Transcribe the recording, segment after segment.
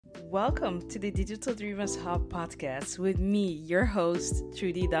Welcome to the Digital Dreamers Hub podcast with me, your host,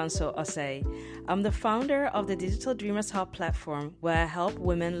 Trudy Danso Osei. I'm the founder of the Digital Dreamers Hub platform where I help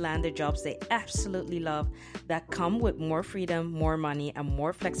women land the jobs they absolutely love that come with more freedom, more money, and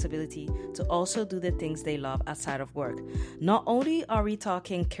more flexibility to also do the things they love outside of work. Not only are we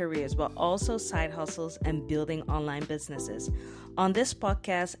talking careers, but also side hustles and building online businesses. On this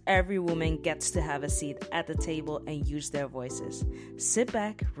podcast, every woman gets to have a seat at the table and use their voices. Sit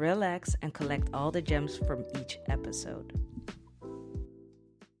back, relax, and collect all the gems from each episode.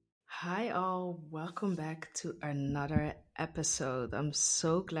 Hi all, welcome back to another episode. I'm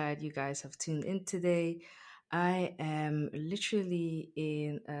so glad you guys have tuned in today. I am literally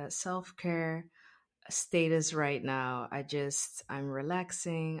in a self-care status right now. I'm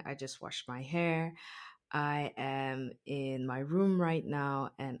relaxing. I just washed my hair. I am in my room right now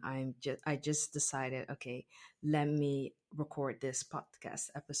and I just decided, okay, let me record this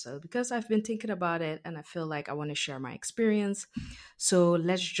podcast episode because I've been thinking about it and I feel like I want to share my experience. So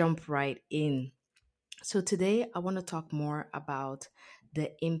let's jump right in. So today I want to talk more about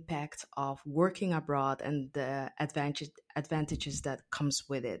the impact of working abroad and the advantages that comes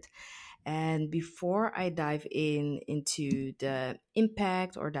with it. And before I dive into the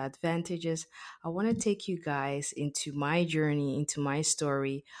impact or the advantages, I want to take you guys into my journey, into my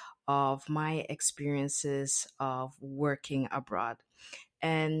story of my experiences of working abroad.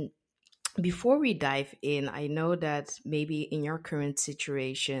 And before we dive in, I know that maybe in your current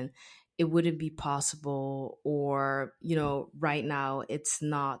situation, it wouldn't be possible, or, right now it's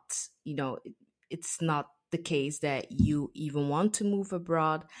not the case that you even want to move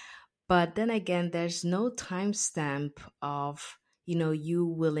abroad. But then again, there's no timestamp of, you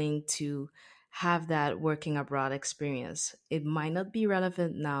willing to have that working abroad experience. It might not be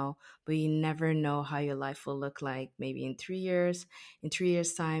relevant now, but you never know how your life will look like maybe in 3 years'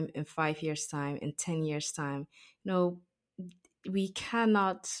 time, in 5 years' time, in 10 years' time. We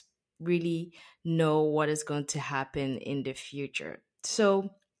cannot really know what is going to happen in the future.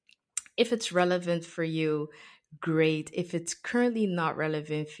 So if it's relevant for you, great. If it's currently not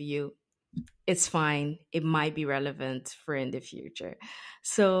relevant for you, it's fine. It might be relevant for in the future.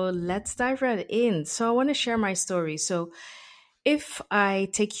 So let's dive right in. So I want to share my story. So if I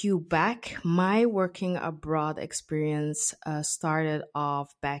take you back, my working abroad experience started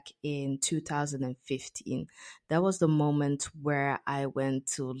off back in 2015. That was the moment where I went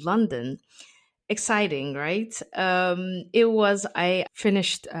to London. Exciting, right? I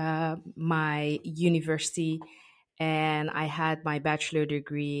finished my university and I had my bachelor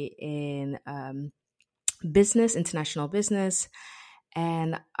degree in international business.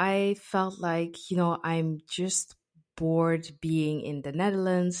 And I felt like, I'm just bored being in the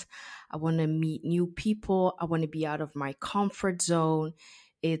Netherlands. I want to meet new people. I want to be out of my comfort zone.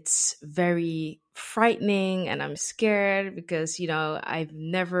 It's very frightening and I'm scared because, I've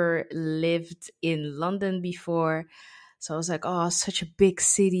never lived in London before. So I was like, oh, such a big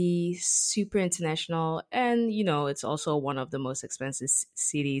city, super international. And, it's also one of the most expensive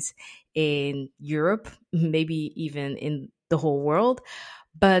cities in Europe, maybe even in the whole world.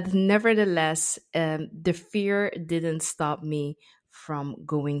 But nevertheless, the fear didn't stop me from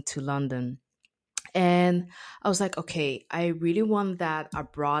going to London. And I was like, okay, I really want that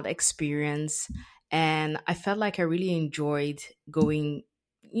abroad experience. And I felt like I really enjoyed going,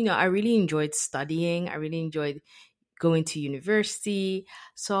 I really enjoyed studying. I really enjoyed going to university.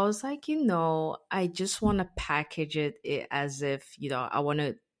 So I was like, I just want to package it as if, I want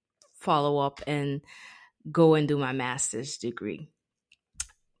to follow up and go and do my master's degree.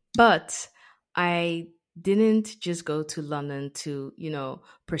 But I didn't just go to London to,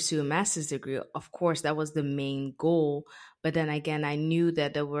 pursue a master's degree. Of course, that was the main goal. But then again, I knew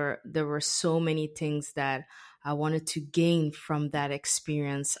that there were so many things that I wanted to gain from that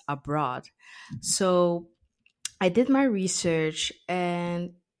experience abroad. So I did my research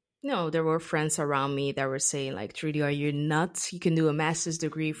and there were friends around me that were saying like, Trudy, are you nuts? You can do a master's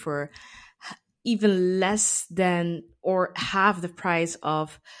degree for even less than or half the price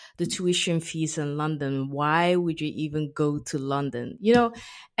of the tuition fees in London. Why would you even go to London?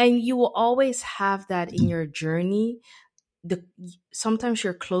 And you will always have that in your journey. Sometimes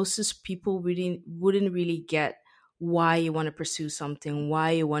your closest people really wouldn't really get why you want to pursue something,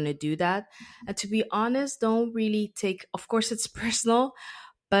 why you want to do that. And to be honest, don't really take, of course it's personal,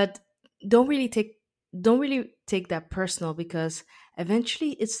 but don't really take that personal, because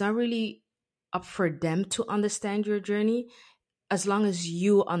eventually it's not really up for them to understand your journey. As long as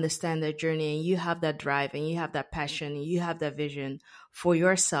you understand that journey and you have that drive and you have that passion and you have that vision for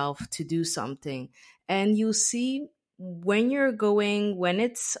yourself to do something, and you see when you're going,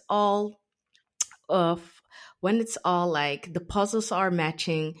 of when it's all like the puzzles are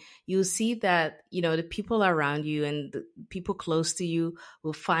matching, you see that, the people around you and the people close to you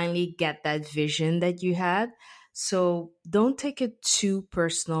will finally get that vision that you had. So don't take it too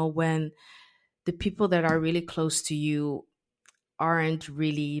personal when the people that are really close to you aren't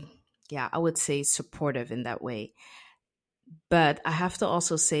really, yeah, I would say supportive in that way. But I have to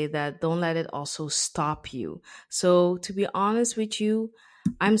also say that don't let it also stop you. So, to be honest with you,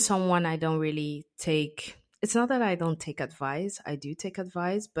 I'm someone I don't really take. It's not that I don't take advice, I do take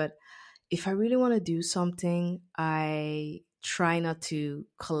advice, but if I really want to do something, I try not to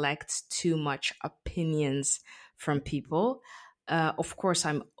collect too much opinions from people. Of course,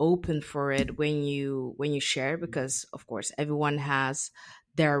 I'm open for it when you share, because of course everyone has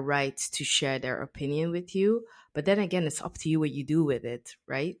their right to share their opinion with you. But then again, it's up to you what you do with it,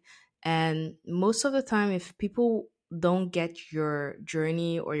 right? And most of the time, if people don't get your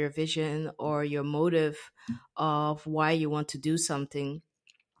journey or your vision or your motive of why you want to do something,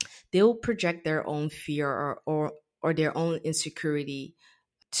 they'll project their own fear or their own insecurity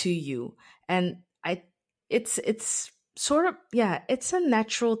to you. And I it's sort of, yeah, it's a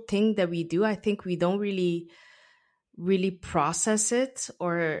natural thing that we do. I think we don't really process it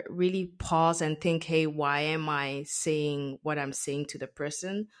or really pause and think, hey, why am I saying what I'm saying to the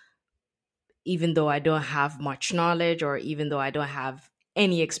person, even though I don't have much knowledge, or even though I don't have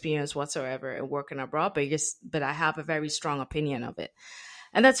any experience whatsoever in working abroad, but I have a very strong opinion of it.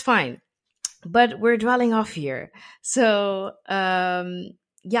 And that's fine. But we're dwelling off here. So,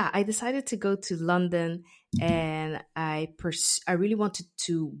 yeah, I decided to go to London, and I really wanted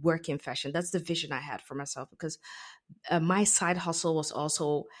to work in fashion. That's the vision I had for myself, because my side hustle was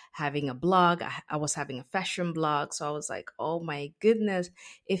also having a blog. I was having a fashion blog. So I was like, oh my goodness,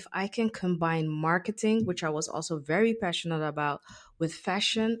 if I can combine marketing, which I was also very passionate about, with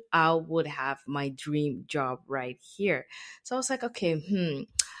fashion, I would have my dream job right here. So I was like, okay,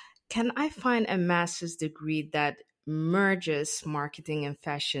 can I find a master's degree that merges marketing and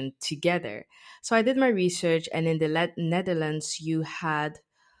fashion together? So I did my research, and in the Netherlands, you had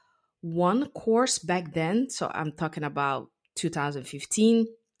one course back then. So I'm talking about 2015.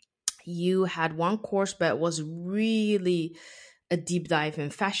 You had one course, but it was really a deep dive in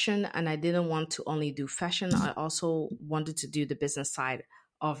fashion. And I didn't want to only do fashion, I also wanted to do the business side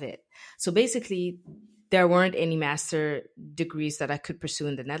of it. So basically, there weren't any master degrees that I could pursue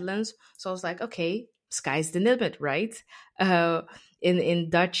in the Netherlands. So I was like, okay, sky's the limit, right? Uh,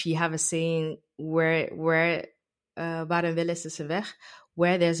 in Dutch, you have a saying waar een wil is, is een weg.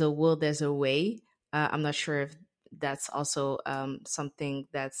 Where there's a will, there's a way. I'm not sure if that's also something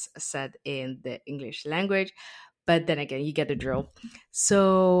that's said in the English language, but then again, you get the drill.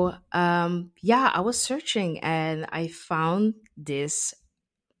 So yeah, I was searching and I found this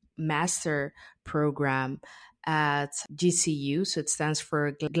master program at GCU. So it stands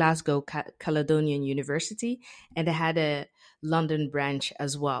for Glasgow Caledonian University. And they had a London branch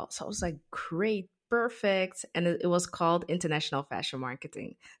as well. So I was like, great, perfect. And it was called International Fashion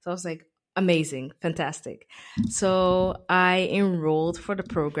Marketing. So I was like, amazing, fantastic. So I enrolled for the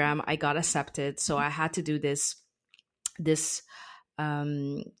program. I got accepted. So I had to do this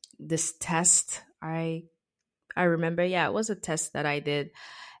um this test. I remember, yeah, it was a test that I did,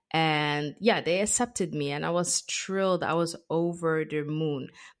 and yeah, they accepted me and I was thrilled. I was over the moon.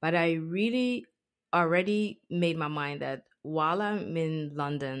 But I really already made my mind that while I'm in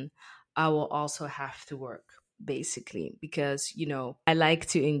London, I will also have to work, basically, because I like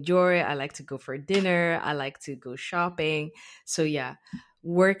to enjoy, I like to go for dinner, I like to go shopping. So yeah,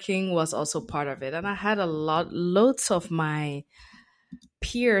 working was also part of it. And I had loads of my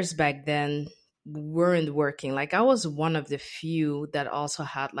peers back then weren't working. Like, I was one of the few that also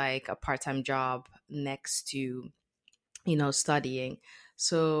had like a part-time job next to, studying.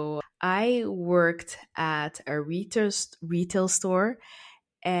 So I worked at a retail store,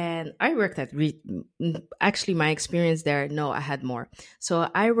 and I worked at actually, my experience there, no, I had more. So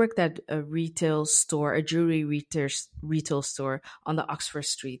I worked at a retail store, a jewelry retail store on the Oxford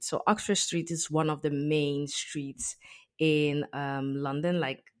Street. So Oxford Street is one of the main streets in London,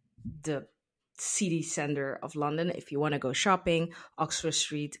 like the city center of London. If you want to go shopping, Oxford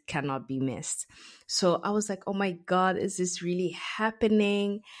Street cannot be missed. So I was like, oh my God, is this really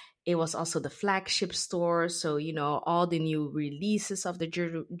happening? It was also the flagship store. So, all the new releases of the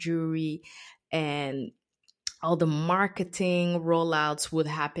jewelry and all the marketing rollouts would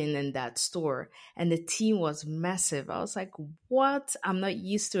happen in that store. And the team was massive. I was like, what? I'm not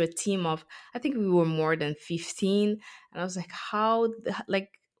used to a team of, I think we were more than 15. And I was like, how, like,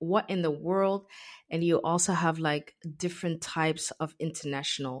 what in the world? And you also have like different types of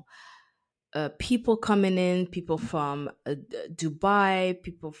international people coming in, people from Dubai,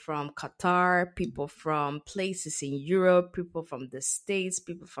 people from Qatar, people from places in Europe, people from the States,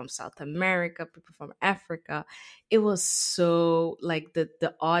 people from South America, people from Africa. It was so like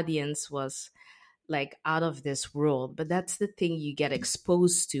the audience was like out of this world. But that's the thing you get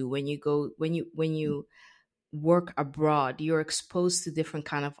exposed to when you go when you work abroad. You're exposed to different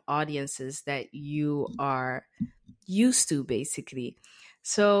kind of audiences that you are used to, basically.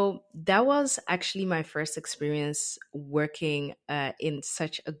 So that was actually my first experience working in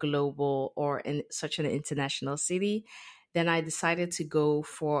such a global or in such an international city. Then I decided to go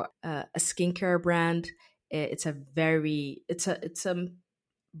for a skincare brand. It's a very it's a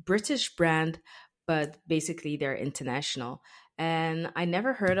British brand, but basically they're international. And I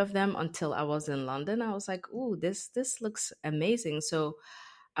never heard of them until I was in London. I was like, "Ooh, this looks amazing." So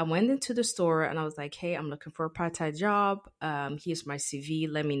I went into the store and I was like, "Hey, I'm looking for a part-time job. Here's my CV.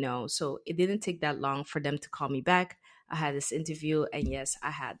 Let me know." So it didn't take that long for them to call me back. I had this interview, and yes,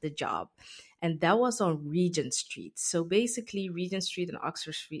 I had the job. And that was on Regent Street. So basically, Regent Street and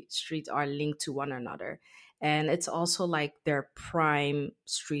Street are linked to one another. And it's also like their prime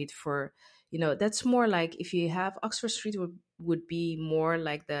street for, that's more like if you have Oxford Street would be more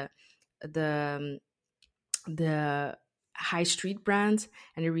like the the high street brands,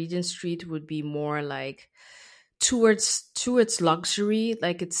 and the Regent Street would be more like towards luxury.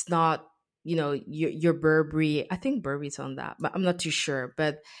 Like it's not, your Burberry. I think Burberry's on that, but I'm not too sure.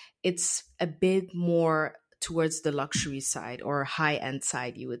 But it's a bit more towards the luxury side or high end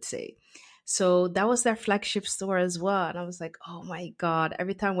side, you would say. So that was their flagship store as well. And I was like, oh my God,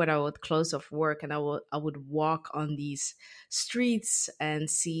 every time when I would close off work and I would walk on these streets and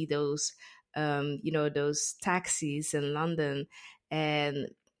see those those taxis in London. And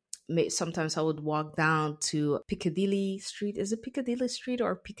sometimes I would walk down to Piccadilly Street. Is it Piccadilly Street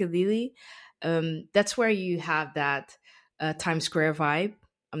or Piccadilly? That's where you have that Times Square vibe.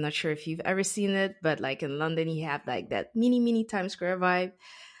 I'm not sure if you've ever seen it, but like in London, you have like that mini Times Square vibe.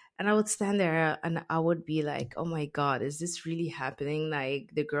 And I would stand there and I would be like, oh my God, is this really happening? Like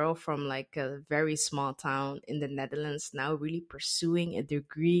the girl from like a very small town in the Netherlands now really pursuing a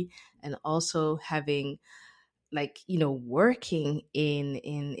degree and also having like, working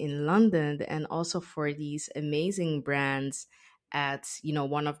in London, and also for these amazing brands at,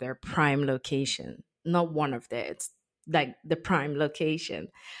 one of their prime location. Not one of their, it's like the prime location.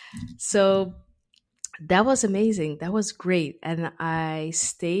 So that was amazing. That was great. And I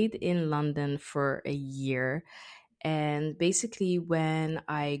stayed in London for a year. And basically, when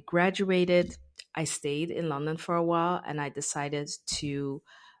I graduated, I stayed in London for a while and I decided to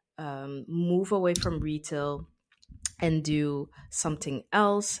move away from retail and do something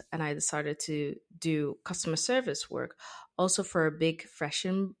else. And I decided to do customer service work, also for a big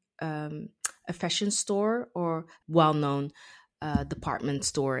a fashion store or well-known department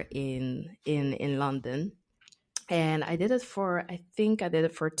store in London. And I did it for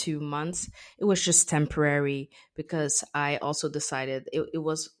 2 months. It was just temporary because I also decided it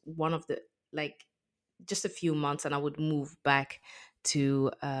was one of the, like, just a few months and I would move back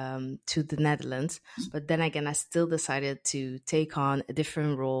to the Netherlands. But then again, I still decided to take on a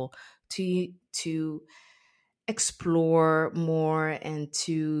different role to explore more and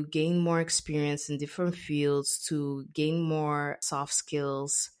to gain more experience in different fields, to gain more soft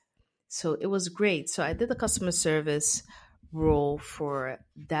skills. So it was great. So I did the customer service role for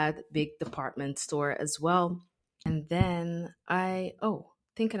that big department store as well. And then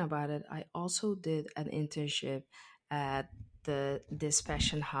thinking about it, I also did an internship at this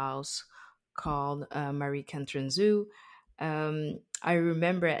fashion house called Marie Cantrin Zoo. I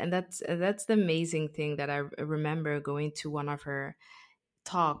remember, and that's the amazing thing that I remember going to one of her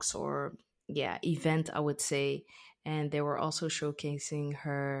talks or event, I would say, and they were also showcasing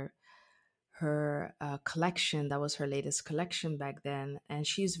her collection. That was her latest collection back then, and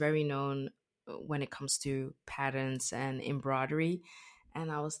she's very known when it comes to patterns and embroidery. And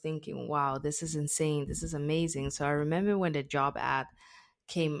I was thinking, wow, this is insane, this is amazing. So I remember when the job ad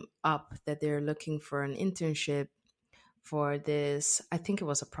came up that they're looking for an internship for this, I think it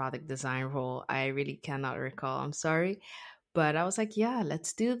was a product design role, I really cannot recall, I'm sorry. But I was like, yeah,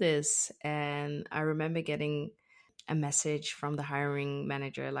 let's do this. And I remember getting a message from the hiring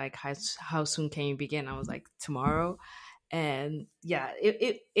manager like, how soon can you begin? I was like, tomorrow. And yeah,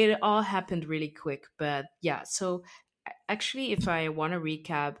 it all happened really quick. But yeah, so actually, if I want to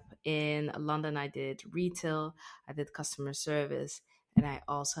recap, in London I did retail, I did customer service, and I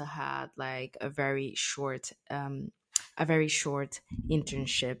also had like a very short a very short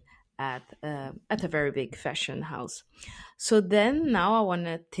internship at a very big fashion house. So then now I want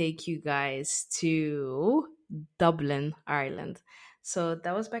to take you guys to Dublin, Ireland. So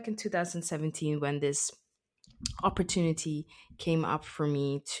that was back in 2017 when this opportunity came up for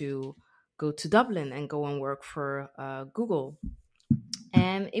me to go to Dublin and go and work for Google.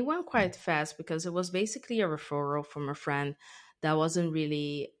 And it went quite fast because it was basically a referral from a friend that wasn't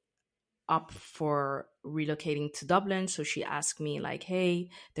really up for relocating to Dublin. So she asked me, like, hey,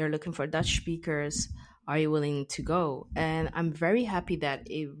 they're looking for Dutch speakers. Are you willing to go? And I'm very happy that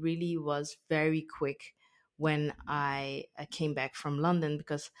it really was very quick when I came back from London,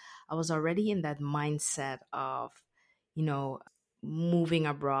 because I was already in that mindset of, you know, moving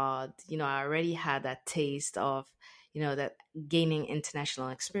abroad. I already had that taste of, that gaining international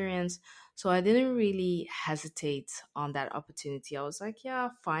experience. So I didn't really hesitate on that opportunity. I was like, yeah,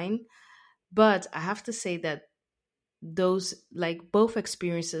 fine. But I have to say that those, like, both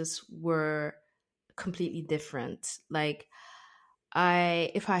experiences were completely different. Like,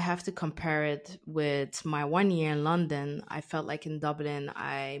 if I have to compare it with my 1 year in London, I felt like in Dublin,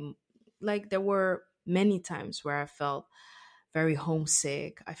 there were many times where I felt very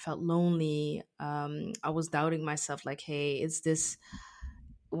homesick. I felt lonely. I was doubting myself, like, hey,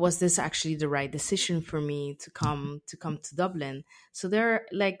 was this actually the right decision for me to come to Dublin? So there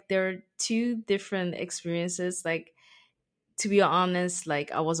are two different experiences. Like, to be honest,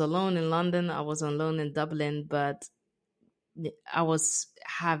 like, I was alone in London, I was alone in Dublin, but I was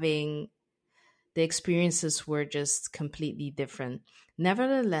having the experiences were just completely different.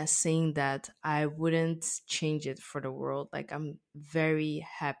 Nevertheless, saying that, I wouldn't change it for the world. Like, I'm very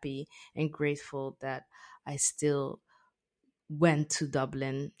happy and grateful that I still went to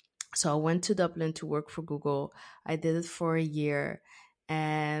Dublin. So I went to Dublin to work for Google. I did it for a year.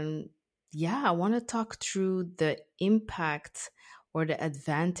 And yeah, I want to talk through the impact or the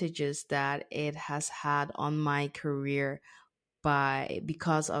advantages that it has had on my career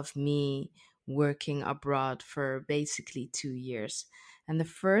because of me working abroad for basically 2 years. And the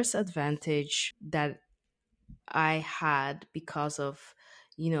first advantage that I had because of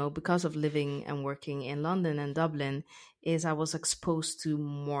living and working in London and Dublin is I was exposed to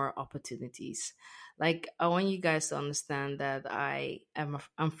more opportunities. Like, I want you guys to understand that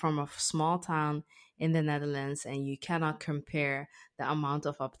I'm from a small town in the Netherlands, and you cannot compare the amount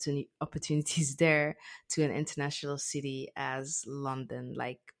of opportunities there to an international city as London.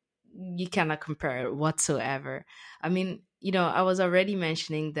 Like, you cannot compare it whatsoever. I mean, I was already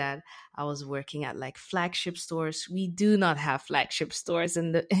mentioning that I was working at, like, flagship stores. We do not have flagship stores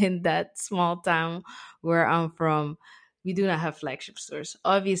in the in that small town where I'm from. We do not have flagship stores.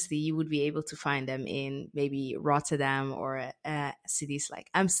 Obviously, you would be able to find them in maybe Rotterdam or cities like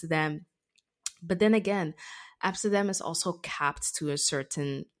Amsterdam. But then again, Amsterdam is also capped to a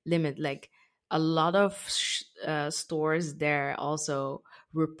certain limit. Like, a lot of stores there also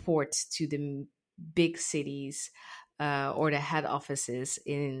report to the big cities, or the head offices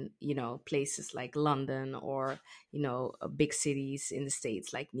in places like London, or big cities in the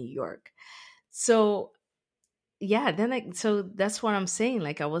States like New York. So yeah, so that's what I'm saying.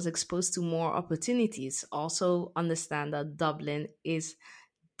 Like, I was exposed to more opportunities. Also understand that Dublin is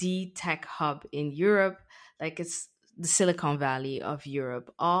the tech hub in Europe. Like, it's the Silicon Valley of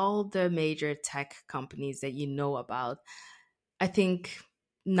Europe. All the major tech companies that you know about, I think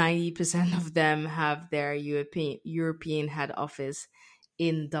 90% of them have their European head office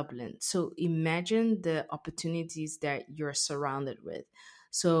in Dublin. So imagine the opportunities that you're surrounded with.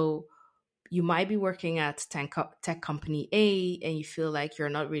 So you might be working at tech company A, and you feel like you're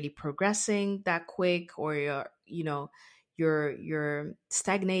not really progressing that quick, or you're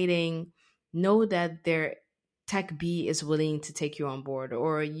stagnating. Know that their tech B is willing to take you on board,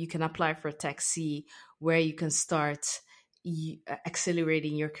 or you can apply for tech C, where you can start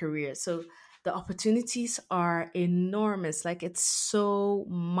accelerating your career. So the opportunities are enormous. Like, it's so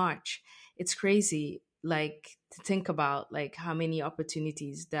much. It's crazy, like, to think about, like, how many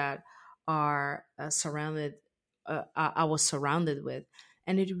opportunities that are surrounded I was surrounded with.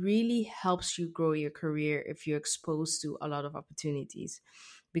 And it really helps you grow your career if you're exposed to a lot of opportunities,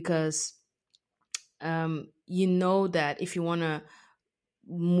 because you know that if you want to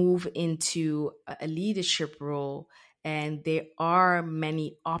move into a leadership role, and there are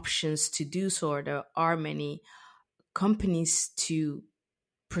many options to do so, or there are many companies to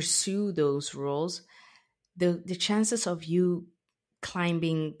pursue those roles, the chances of you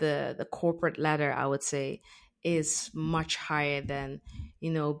climbing the corporate ladder, I would say, is much higher than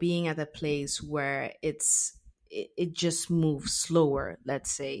being at a place where it just moves slower,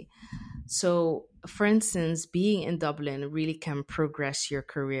 let's say. So for instance, being in Dublin really can progress your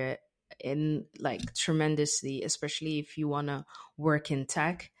career in like tremendously, especially if you want to work in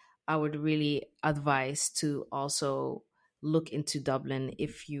tech. I would really advise to also look into Dublin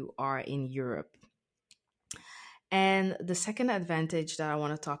if you are in Europe. And the second advantage that I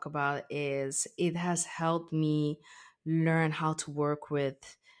want to talk about is it has helped me learn how to work with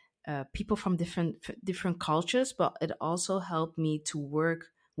people from different cultures, but it also helped me to work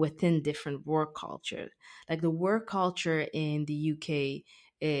within different work culture. Like the work culture in the UK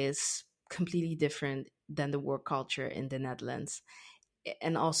is completely different than the work culture in the Netherlands,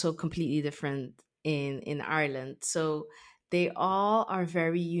 and also completely different in Ireland. So they all are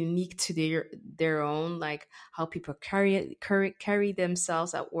very unique to their own, like how people carry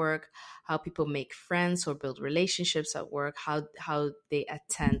themselves at work, how people make friends or build relationships at work, how they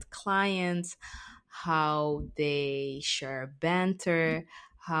attend clients, how they share banter,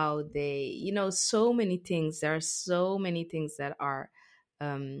 how they, so many things. There are so many things that are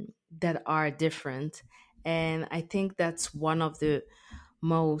different, and I think that's one of the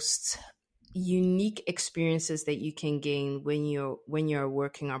most unique experiences that you can gain when you're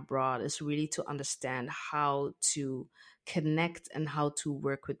working abroad, is really to understand how to connect and how to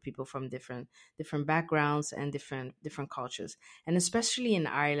work with people from different backgrounds and different cultures. And especially in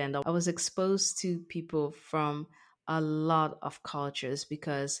Ireland, I was exposed to people from a lot of cultures,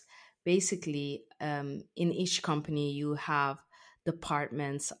 because basically, in each company you have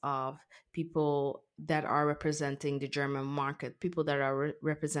departments of people that are representing the German market, people that are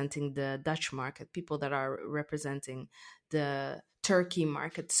representing the Dutch market, people that are representing the Turkey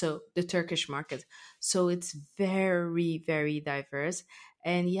market, so the Turkish market. So it's very, very diverse.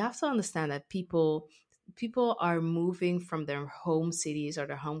 And you have to understand that people are moving from their home cities or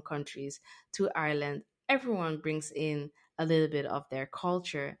their home countries to Ireland. Everyone brings in a little bit of their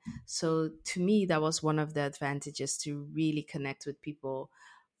culture. So to me, that was one of the advantages, to really connect with people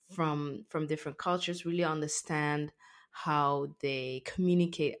from different cultures, really understand how they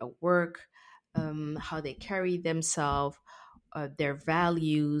communicate at work, how they carry themselves, their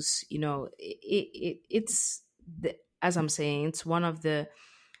values. It's as I'm saying, it's one of the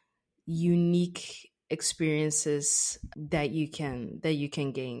unique experiences that you can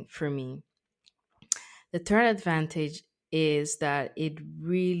gain for me. The third advantage is that it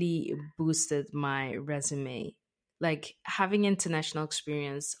really boosted my resume. Like having international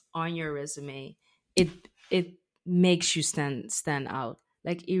experience on your resume, it makes you stand out.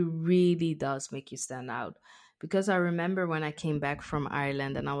 Like it really does make you stand out. Because I remember when I came back from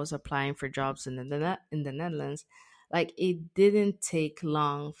Ireland and I was applying for jobs in the Netherlands, like it didn't take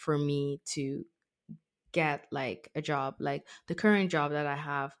long for me to get like a job. Like the current job that I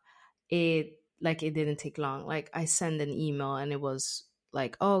have, it didn't take long. Like I sent an email and it was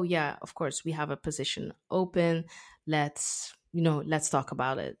like, oh yeah, of course we have a position open, let's talk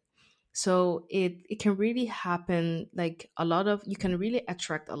about it. So it can really happen. Like a lot of you can really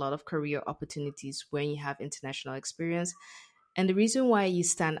attract a lot of career opportunities when you have international experience. And the reason why you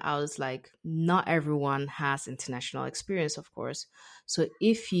stand out is like not everyone has international experience, of course. So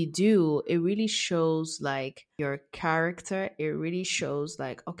if you do, it really shows like your character. It really shows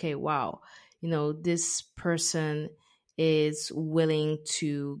like, okay, wow, this person is willing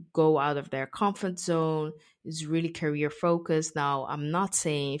to go out of their comfort zone, is really career focused. Now, I'm not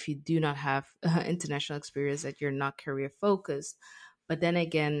saying if you do not have international experience that you're not career focused, but then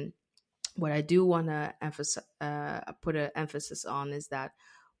again, what I do want to put an emphasis on is that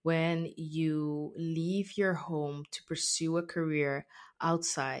when you leave your home to pursue a career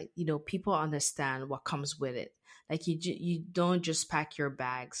outside, people understand what comes with it. Like you don't just pack your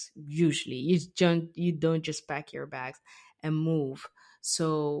bags. Usually, you don't just pack your bags and move.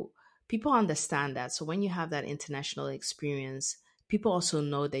 So people understand that. So when you have that international experience, people also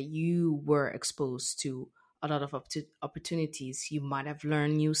know that you were exposed to a lot of opportunities. You might have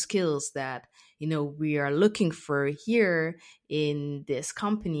learned new skills that we are looking for here in this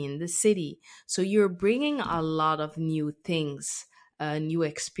company, in this city. So you're bringing a lot of new things, new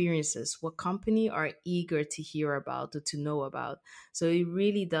experiences, what company are eager to hear about or to know about. So it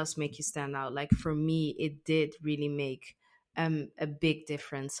really does make you stand out. Like for me, it did really make a big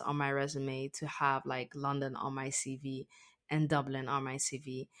difference on my resume to have like London on my CV and Dublin on my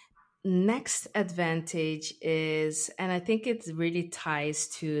CV. Next advantage is, and I think it really ties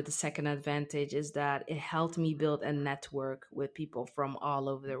to the second advantage, is that it helped me build a network with people from all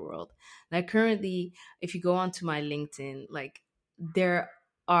over the world. Like currently, if you go onto my LinkedIn, like there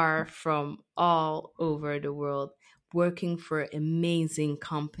are from all over the world working for amazing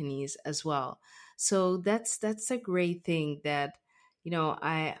companies as well. So that's a great thing, that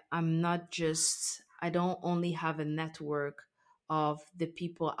I'm not just, I don't only have a network of the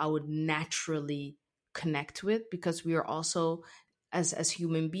people I would naturally connect with, because we are also, as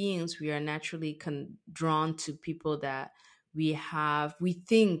human beings, we are naturally drawn to people that we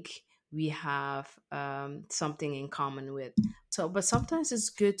think we have something in common with. So but sometimes it's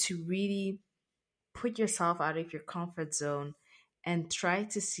good to really put yourself out of your comfort zone and try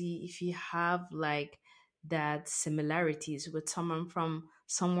to see if you have like that similarities with someone from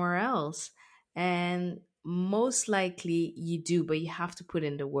somewhere else. And most likely you do, but you have to put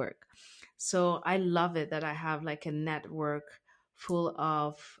in the work. So I love it that I have like a network full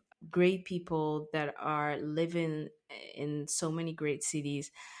of great people that are living in so many great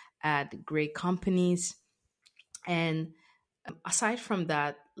cities at great companies. And aside from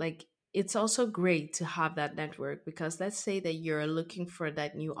that, like, it's also great to have that network, because let's say that you're looking for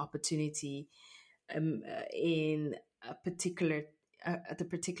that new opportunity in a particular at a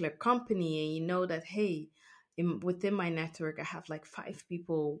particular company, and you know that, hey, within my network I have like five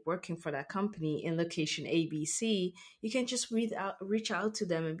people working for that company in location ABC. You can just reach out to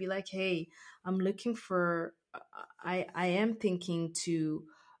them and be like, hey, I'm looking for I am thinking to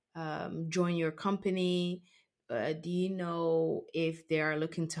join your company. Do you know if they are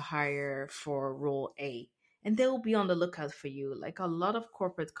looking to hire for role A? And they will be on the lookout for you. Like, a lot of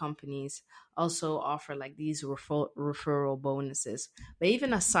corporate companies also offer like these referral bonuses. But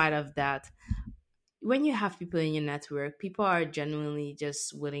even aside of that, when you have people in your network, people are genuinely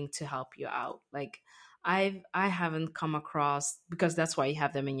just willing to help you out. Like, I haven't come across, because that's why you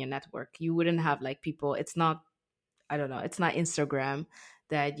have them in your network. You wouldn't have like people. It's not, I don't know, it's not Instagram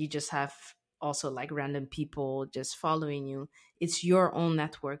that you just have also like random people just following you. It's your own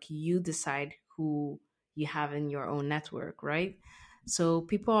network. You decide who you have in your own network, right? So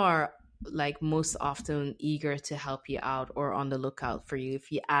people are like most often eager to help you out or on the lookout for you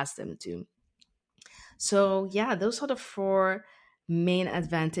if you ask them to. So, yeah, those are the four main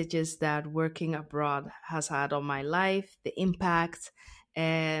advantages that working abroad has had on my life, the impact.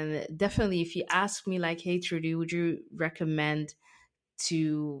 And definitely, if you ask me, like, hey, Trudy, would you recommend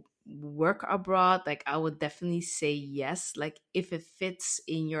to work abroad? Like, I would definitely say yes. Like, if it fits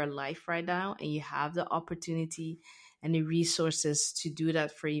in your life right now and you have the opportunity and the resources to do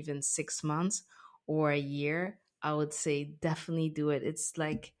that for even 6 months or a year, I would say definitely do it. It's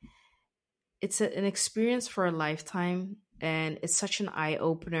like, an experience for a lifetime, and it's such an eye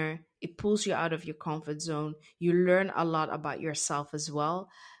opener. It pulls you out of your comfort zone. You learn a lot about yourself as well.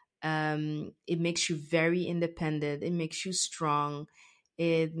 It makes you very independent. It makes you strong.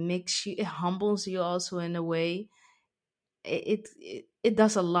 It humbles you also in a way. It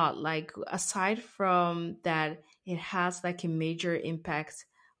does a lot. Like, aside from that, it has like a major impact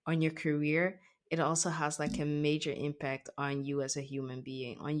on your career. It also has like a major impact on you as a human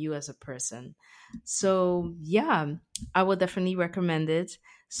being, on you as a person. So yeah, I would definitely recommend it.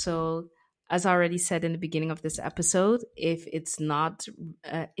 So, as I already said in the beginning of this episode, if it's not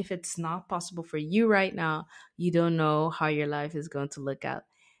possible for you right now, you don't know how your life is going to look out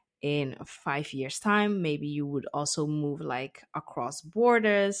in 5 years time. Maybe you would also move like across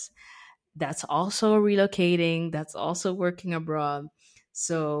borders. That's also relocating. That's also working abroad.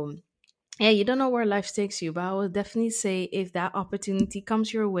 So yeah, you don't know where life takes you, but I would definitely say, if that opportunity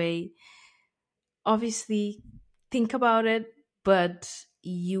comes your way, obviously think about it, but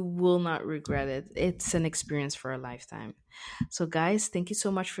you will not regret it. It's an experience for a lifetime. So guys, thank you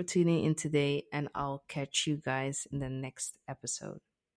so much for tuning in today, and I'll catch you guys in the next episode.